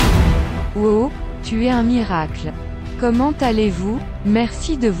Oh, tu es un miracle. Comment allez-vous?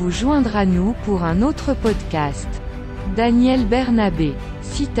 Merci de vous joindre à nous pour un autre podcast. Daniel Bernabé.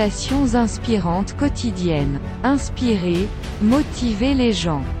 Citations inspirantes quotidiennes. Inspirer, motiver les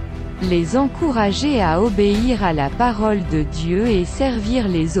gens. Les encourager à obéir à la parole de Dieu et servir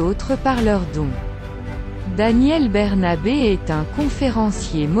les autres par leurs dons. Daniel Bernabé est un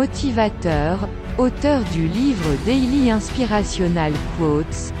conférencier motivateur, auteur du livre Daily Inspirational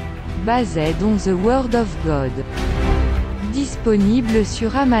Quotes, basé dans The Word of God. Disponible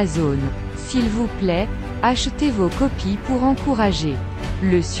sur Amazon. S'il vous plaît, achetez vos copies pour encourager.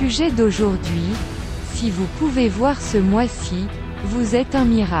 Le sujet d'aujourd'hui, si vous pouvez voir ce mois-ci, vous êtes un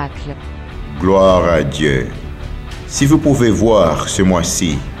miracle. Gloire à Dieu. Si vous pouvez voir ce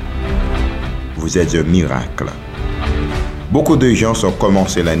mois-ci, vous êtes un miracle. Beaucoup de gens ont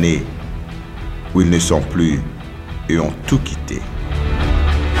commencé l'année où ils ne sont plus et ont tout quitté.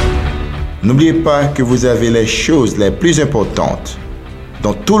 N'oubliez pas que vous avez les choses les plus importantes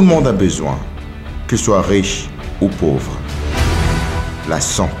dont tout le monde a besoin, que soit riche ou pauvre. La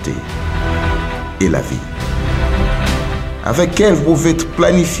santé et la vie, avec elle vous pouvez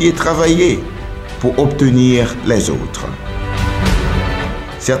planifier et travailler pour obtenir les autres.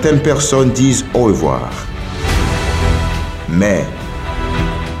 Certaines personnes disent au revoir, mais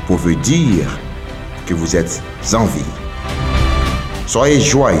pour vous dire que vous êtes en vie. Soyez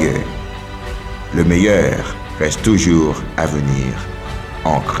joyeux, le meilleur reste toujours à venir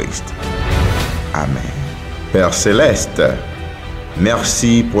en Christ. Amen. Père Céleste,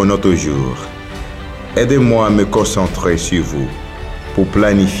 merci pour notre jour. Aidez-moi à me concentrer sur vous pour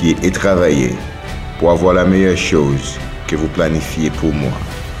planifier et travailler pour avoir la meilleure chose que vous planifiez pour moi.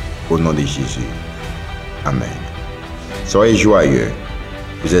 Au nom de Jésus. Amen. Soyez joyeux.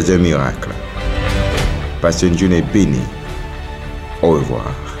 Vous êtes un miracle. Passez une journée bénie. Au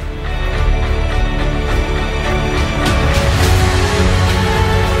revoir.